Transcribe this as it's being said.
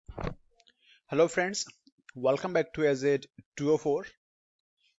Hello friends, welcome back to Azure 204,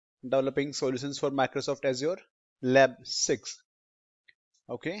 developing solutions for Microsoft Azure Lab 6.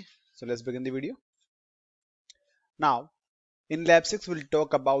 Okay, so let's begin the video. Now, in Lab 6, we'll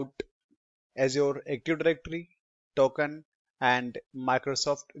talk about Azure Active Directory, token, and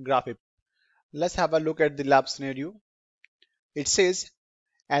Microsoft Graph. Let's have a look at the lab scenario. It says,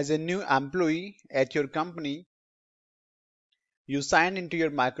 as a new employee at your company, you sign into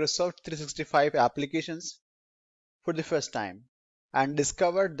your Microsoft 365 applications for the first time and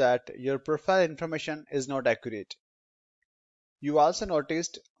discovered that your profile information is not accurate. You also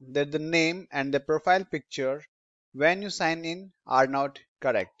noticed that the name and the profile picture when you sign in are not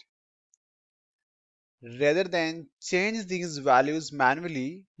correct. Rather than change these values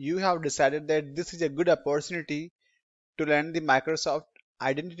manually, you have decided that this is a good opportunity to learn the Microsoft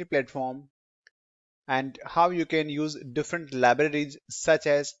Identity Platform and how you can use different libraries such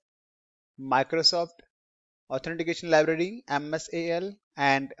as Microsoft Authentication Library MSAL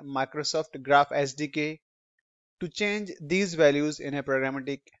and Microsoft Graph SDK to change these values in a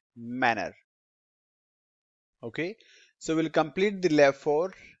programmatic manner. Okay, so we'll complete the lab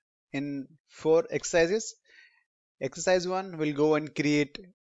 4 in 4 exercises. Exercise 1 will go and create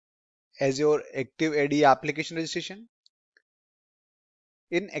Azure Active AD application registration.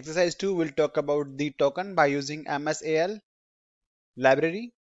 In exercise 2, we'll talk about the token by using MSAL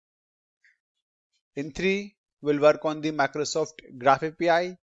library. In 3, we'll work on the Microsoft Graph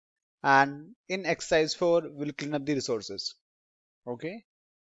API, and in exercise 4, we'll clean up the resources. Okay.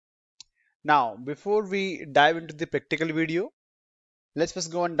 Now, before we dive into the practical video, let's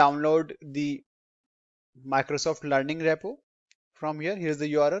first go and download the Microsoft Learning repo from here. Here's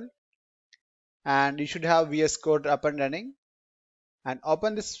the URL, and you should have VS Code up and running. And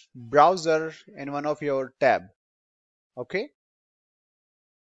open this browser in one of your tab. Okay.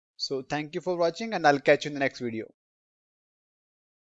 So thank you for watching, and I'll catch you in the next video.